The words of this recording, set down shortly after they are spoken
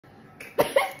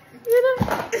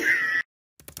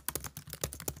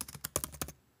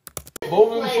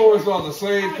Both of them soy sauce the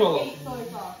same color.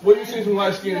 What do you see some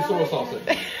light skin soy sauce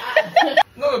in?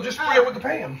 No, just spray it with the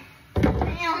Pam.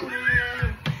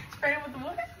 Spray it with the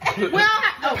what? Well,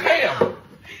 The Pam.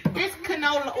 this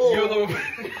canola oil. You're the...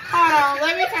 Hold on,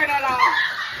 let me turn that off.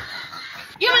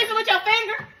 You mixing with your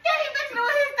finger? Yeah, he mixing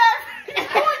with his thumb.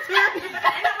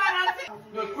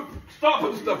 Look, stop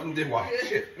putting stuff in the dishwasher.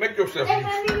 Shit, make yourself. Hey,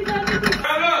 man, you done this?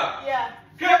 Stand up. Yeah.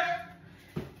 Cut.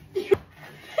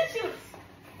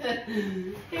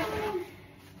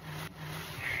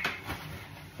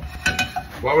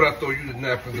 Why would I throw you the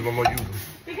napkins if I'm gonna use them?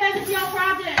 Because it's your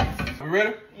project. You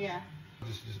ready? Yeah.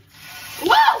 Just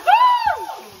Whoa!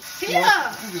 Woo!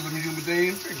 Yeah. You just let me use my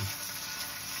damn finger.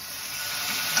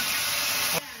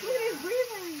 Look at his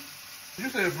breathing. You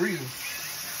said breathing.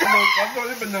 I know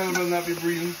this banana must not be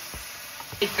breathing.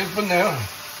 It's banana.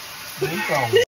 There you go.